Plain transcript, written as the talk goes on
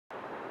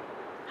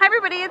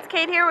everybody, it's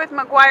Kate here with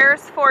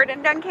Maguire'sFord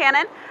in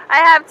Duncannon. I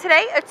have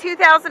today a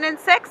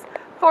 2006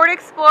 Ford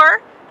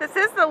Explorer. This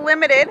is the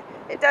Limited.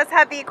 It does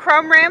have the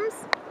chrome rims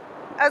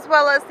as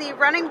well as the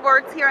running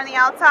boards here on the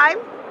outside.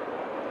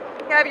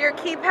 You have your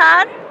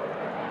keypad,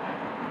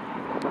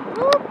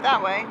 whoop,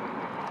 that way,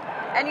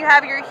 and you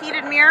have your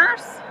heated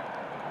mirrors.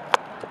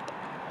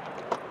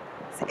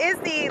 This is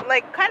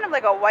the kind of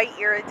like a white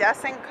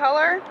iridescent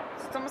color.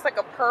 It's almost like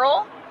a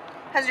pearl.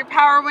 Has your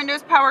power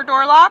windows, power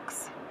door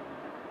locks.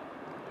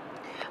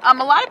 A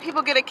lot of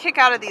people get a kick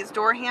out of these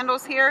door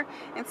handles here.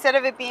 Instead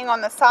of it being on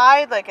the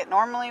side like it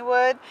normally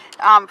would,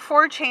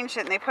 Ford changed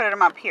it and they put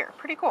them up here.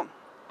 Pretty cool.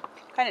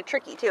 Kind of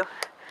tricky too.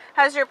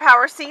 Has your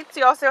power seats.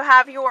 You also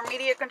have your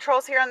media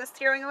controls here on the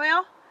steering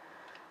wheel,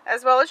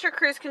 as well as your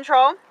cruise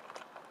control.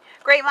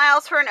 Great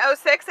miles for an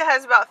 06. It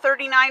has about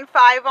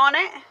 39,500 on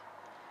it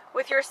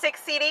with your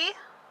 6 CD.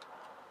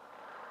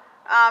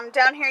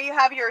 Down here you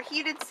have your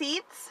heated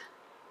seats,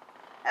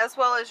 as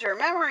well as your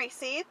memory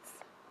seats.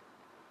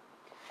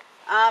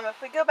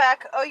 If we go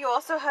back, you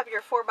also have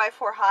your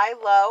 4x4 high,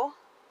 low,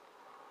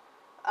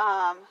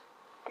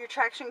 your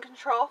traction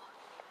control.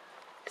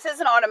 This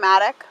is an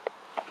automatic.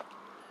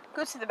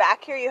 Go to the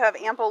back here, you have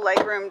ample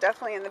leg room,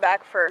 definitely in the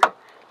back for,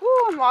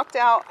 ooh, I'm locked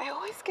out. I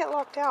always get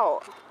locked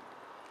out.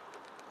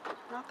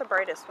 Not the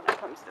brightest when it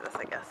comes to this,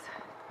 I guess.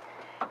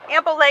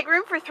 Ample leg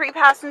room for 3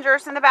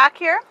 passengers in the back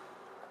here.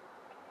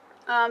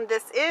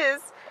 Let's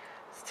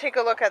take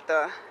a look at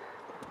the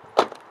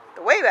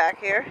way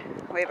back here.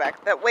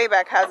 That way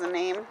back has a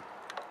name.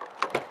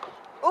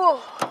 Ooh.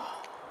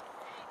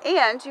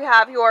 And you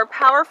have your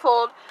power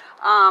fold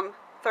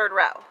third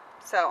row.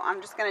 So I'm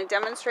just going to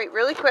demonstrate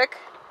really quick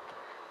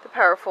the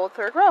power fold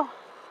third row.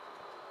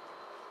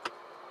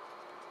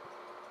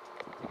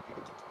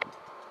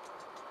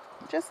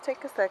 Just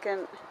take a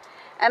second.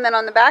 And then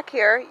on the back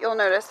here, you'll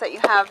notice that you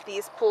have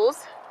these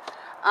pulls.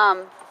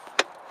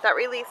 That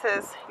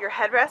releases your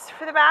headrest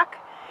for the back.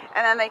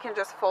 And then they can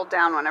just fold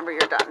down whenever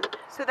you're done.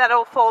 So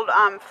that'll fold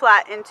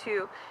flat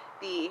into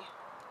the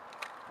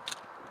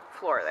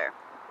floor there.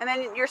 And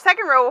then your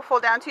second row will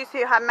fold down too, so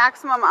you have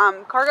maximum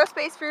cargo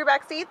space for your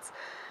back seats.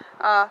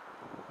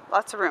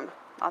 Lots of room.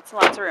 Lots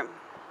and lots of room.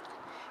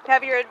 You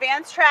have your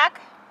advanced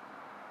track.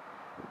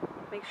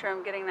 Make sure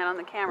I'm getting that on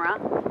the camera.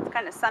 It's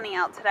kind of sunny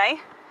out today.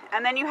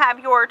 And then you have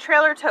your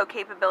trailer tow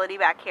capability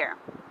back here.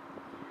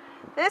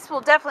 This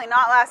will definitely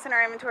not last in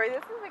our inventory.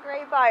 This is a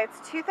great buy.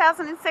 It's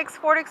 2006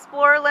 Ford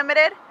Explorer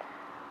Limited.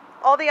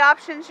 All the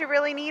options you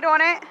really need on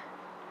it.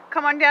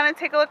 Come on down and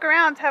take a look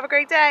around. Have a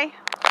great day.